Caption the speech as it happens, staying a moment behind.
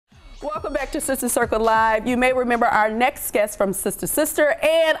Welcome back to Sister Circle Live. You may remember our next guest from Sister Sister,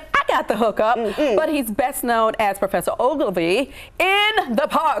 and I got the hookup, but he's best known as Professor Oglevee in the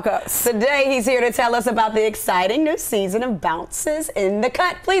podcast. Today, he's here to tell us about the exciting new season of Bounces in the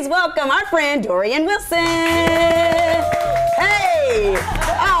Cut. Please welcome our friend, Dorien Wilson. Hey!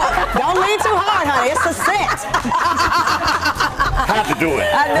 Oh, don't lean too hard, honey. It's a set. Had to do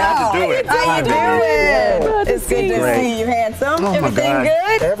it. I know. Had to do it. How you doing? It's good to see you, handsome. Oh Everything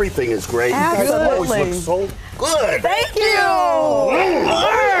good? Everything is great. Absolutely. You guys always look so good. Thank you. You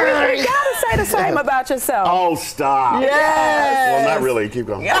gotta say the same about yourself. Oh, stop. Yes. Well, not really. Keep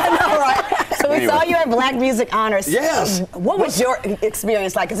going. I know, right? So we Anyway. saw you at Black Music Honors. Yes. What was your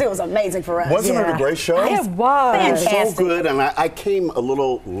experience like? Because it was amazing for us. Wasn't it a great show? It was. Fantastic. So good, and I came a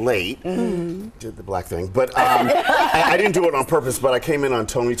little late, did the black thing, but I didn't do it on purpose, but I came in on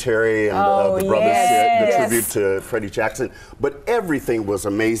Tony Terry and the brothers, yes. the tribute to Freddie Jackson, but everything was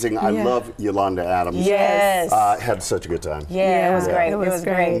amazing. I love Yolanda Adams. Yes. Had such a good time. Yeah, it was great. It was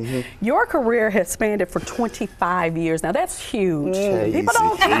great. Mm-hmm. Your career has spanned for 25 years. Now that's huge. People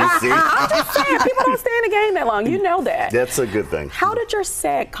don't. Easy. I'm just saying, people don't stay in the game that long. You know that. That's a good thing. How did your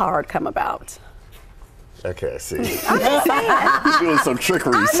SAG card come about? Okay, see. You're doing some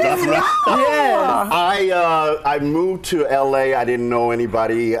trickery stuff, right? Yeah. I moved to LA. I didn't know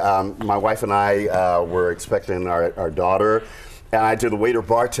anybody. My wife and I were expecting our daughter. And I did the waiter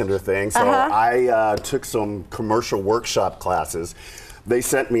bartender thing. So I took some commercial workshop classes. They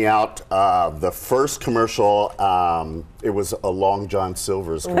sent me out the first commercial. It was a Long John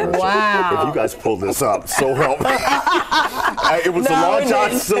Silver's commercial. Wow. If you guys pull this up, so help me. It was a Long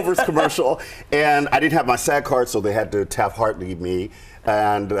John Silver's commercial, and I didn't have my SAG card, so they had to Taft-Hartley me.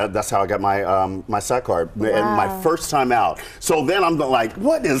 And that's how I got my my SAG card, and my first time out. So then I'm like,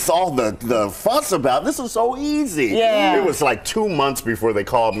 what is all the fuss about? This is so easy. Yeah. It was like 2 months before they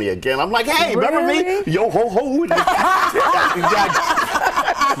called me again. I'm like, hey, remember me? Yo ho ho.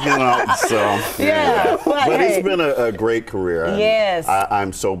 You know, so Yeah. But Hey. it's been a great career. And Yes.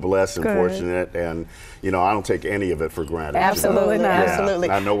 I'm so blessed and Good. fortunate, and you know, I don't take any of it for granted. Absolutely you know? not. Yeah, Absolutely.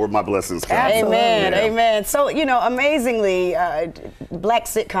 I know where my blessings come. Amen, Yeah. amen. So, you know, amazingly, black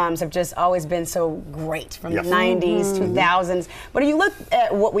sitcoms have just always been so great from Yes. the 90s, 2000s. But if you look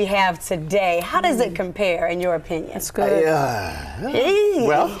at what we have today, how does it compare, in your opinion? That's good. Hey.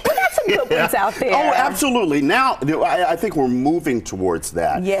 Well, We got some good ones out there. Oh, absolutely. Now, I think we're moving towards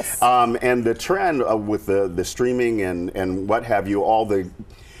that. Yes. And the trend with the streaming and what have you, all the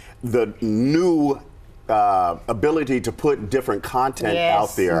new ability to put different content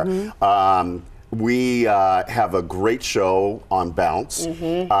out there. We have a great show on Bounce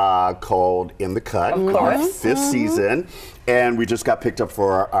called In the Cut, our 5th season, and we just got picked up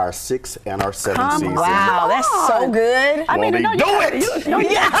for our 6th and our 7th season. Wow, that's so good. I mean, Won't no, he you do got-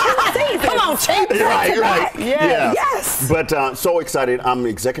 it? Come on, Chief. Right. Yeah. Yeah. Yes. But so excited. I'm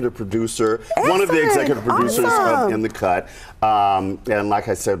executive producer, one of the executive producers of In the Cut. And like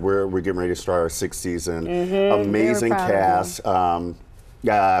I said, we're getting ready to start our 6th season. Amazing Very proud of cast.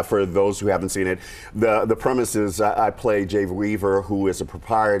 For those who haven't seen it, the premise is I play Jay Weaver, who is a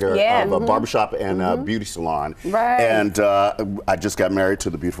proprietor of a barbershop and a beauty salon. Right. And I just got married to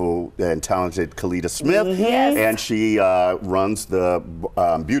the beautiful and talented Kalita Smith, Yes. and she runs the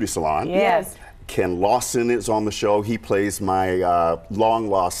beauty salon. Yes. Ken Lawson is on the show. He plays my long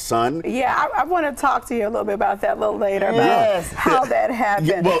lost son. Yeah, I want to talk to you a little bit about that a little later, about Yes. how that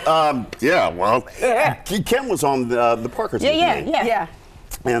happened. Ken was on the Parkers with me. Yeah.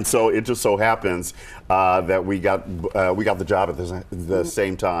 And so it just so happens that we got the job at the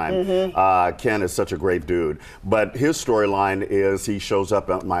same time. Ken is such a great dude, but his storyline is he shows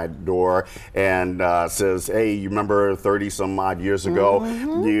up at my door and says, "Hey, you remember 30 some odd years ago,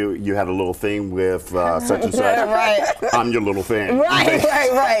 you had a little thing with such and such. Right. I'm your little thing." Right.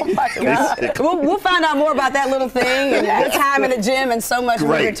 We'll find out more about that little thing and your time in the gym and so much when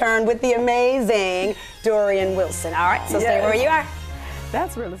we Great. return with the amazing Dorien Wilson. All right, so stay where you are.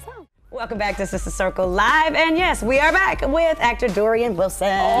 That's really something. Welcome back to Sister Circle Live, and yes, we are back with actor Dorien Wilson.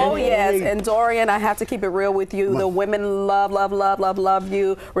 Oh yes, and Dorien, I have to keep it real with you. The women love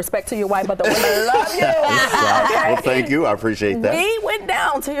you. Respect to your wife, but the women love you. Well, thank you. I appreciate that. We went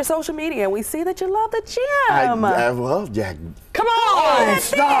down to your social media and we see that you love the gym. Come on!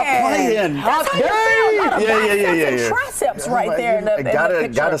 Stop playing. That's how you feel. A lot of biceps and Yeah. triceps right there in the picture.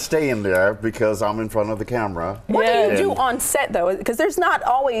 Gotta stay in there because I'm in front of the camera. What do you do on set though? Because there's not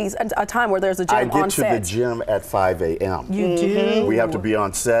always a a time where there's a gym on set? I get to the gym at 5 a.m. You do? We have to be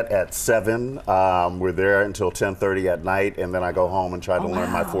on set at 7. We're there until 10:30 at night, and then I go home and try to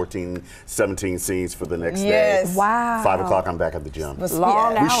learn my 14, 17 scenes for the next day. Wow. 5 o'clock, I'm back at the gym.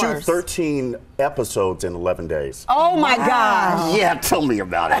 Long hours. We shoot 13 episodes in 11 days. Oh my gosh. Yeah, tell me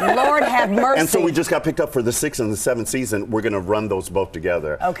about it. Lord have mercy. And so we just got picked up for the 6th and the 7th season. We're going to run those both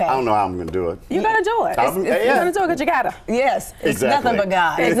together. Okay. I don't know how I'm going to do it. You gotta do it. You're gonna do it because you gotta. Yes, it's Exactly. nothing but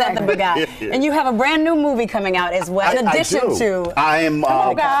God. It's nothing but God. And you have a brand new movie coming out as well, in addition to. I am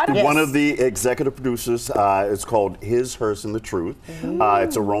God. one of the executive producers. It's called His, Hers, and the Truth.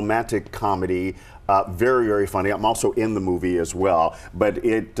 It's a romantic comedy. Very, very funny. I'm also in the movie as well. But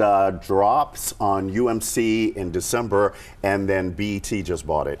it drops on UMC in December, and then BET just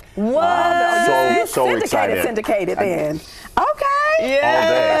bought it. What? So excited. Syndicated then. Okay.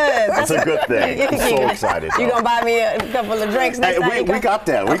 Yes. All day. That's a good thing. I'm so excited. You gonna buy me a couple of drinks next time? We got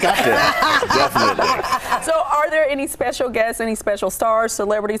that. We got that. Definitely. So are there any special guests, any special stars,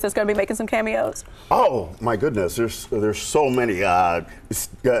 celebrities that's going to be making some cameos? Oh my goodness, there's so many.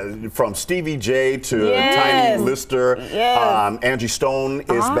 From Stevie J to Tiny Lister. Angie Stone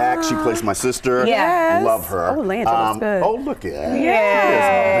is back. She plays my sister. Yes. Love her. Oh, Lanta looks good. Oh, look at that.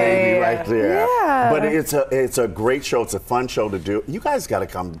 Yeah. Baby right there. Yeah. But it's a great show. It's a fun show to do. You guys got to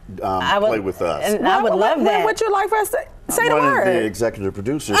come play with us. And I would love that. What would you like for us to say the One of word? the executive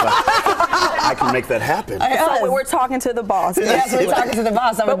producers. I can make that happen. So we're talking to the boss. Yes, we're talking to the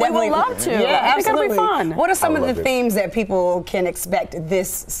boss. I would But we would definitely love to. Yeah, I think it'll be absolutely. fun. What are some I of the love it. themes that people can expect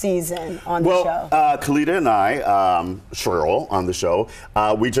this season on the show? Well, Kalita and I, Cheryl on the show,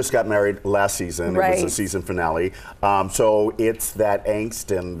 we just got married last season. Right. It was the season finale. So it's that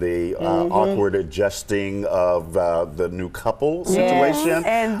angst and the awkward adjusting of the new couple situation.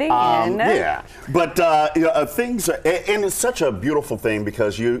 And then But things, and it's such a beautiful thing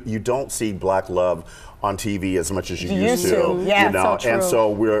because you don't see black love on TV as much as you used to. Yeah, you know, so true. and so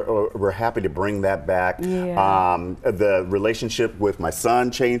we're happy to bring that back. Yeah. The relationship with my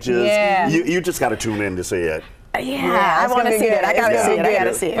son changes. Yeah. You just got to tune in to see it. I want to see it. I gotta see it. I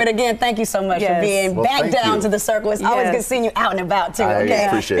gotta see it. But again, thank you so much for Yes. being Well, back thank down you. to the circle. It's always good seeing you out and about too. I Okay,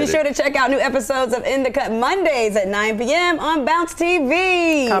 appreciate be it. sure to check out new episodes of In the Cut Mondays at 9 p.m. on Bounce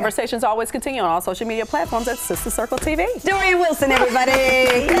TV. Conversations always continue on all social media platforms at Sister Circle TV. Dorien Wilson, everybody.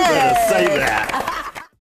 You better say that.